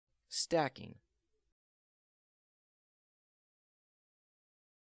Stacking.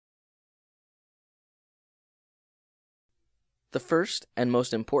 The first and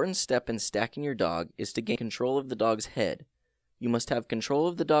most important step in stacking your dog is to gain control of the dog's head. You must have control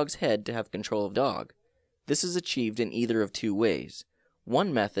of the dog's head to have control of the dog. This is achieved in either of two ways.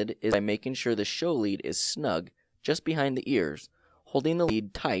 One method is by making sure the show lead is snug just behind the ears, holding the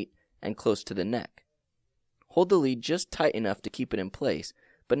lead tight and close to the neck. Hold the lead just tight enough to keep it in place,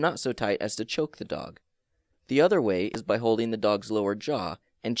 but not so tight as to choke the dog. The other way is by holding the dog's lower jaw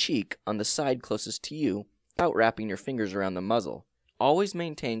and cheek on the side closest to you without wrapping your fingers around the muzzle. Always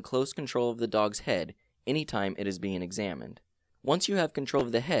maintain close control of the dog's head anytime it is being examined. Once you have control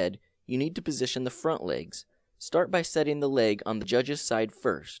of the head, you need to position the front legs. Start by setting the leg on the judge's side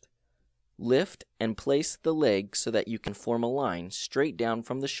first. Lift and place the leg so that you can form a line straight down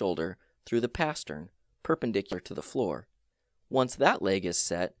from the shoulder through the pastern, perpendicular to the floor. Once that leg is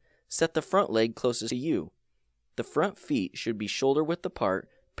set, set the front leg closest to you. The front feet should be shoulder-width apart,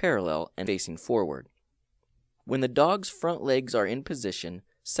 parallel, and facing forward. When the dog's front legs are in position,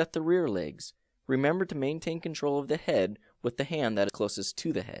 set the rear legs. Remember to maintain control of the head with the hand that is closest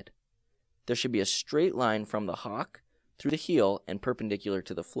to the head. There should be a straight line from the hock through the heel and perpendicular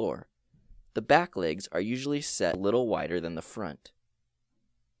to the floor. The back legs are usually set a little wider than the front.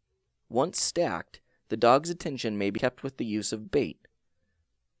 Once stacked, the dog's attention may be kept with the use of bait.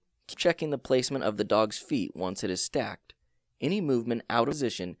 Keep checking the placement of the dog's feet once it is stacked. Any movement out of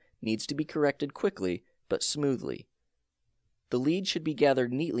position needs to be corrected quickly but smoothly. The lead should be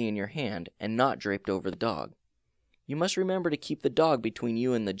gathered neatly in your hand and not draped over the dog. You must remember to keep the dog between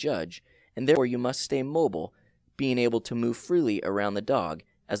you and the judge, and therefore you must stay mobile, being able to move freely around the dog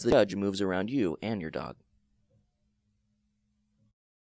as the judge moves around you and your dog.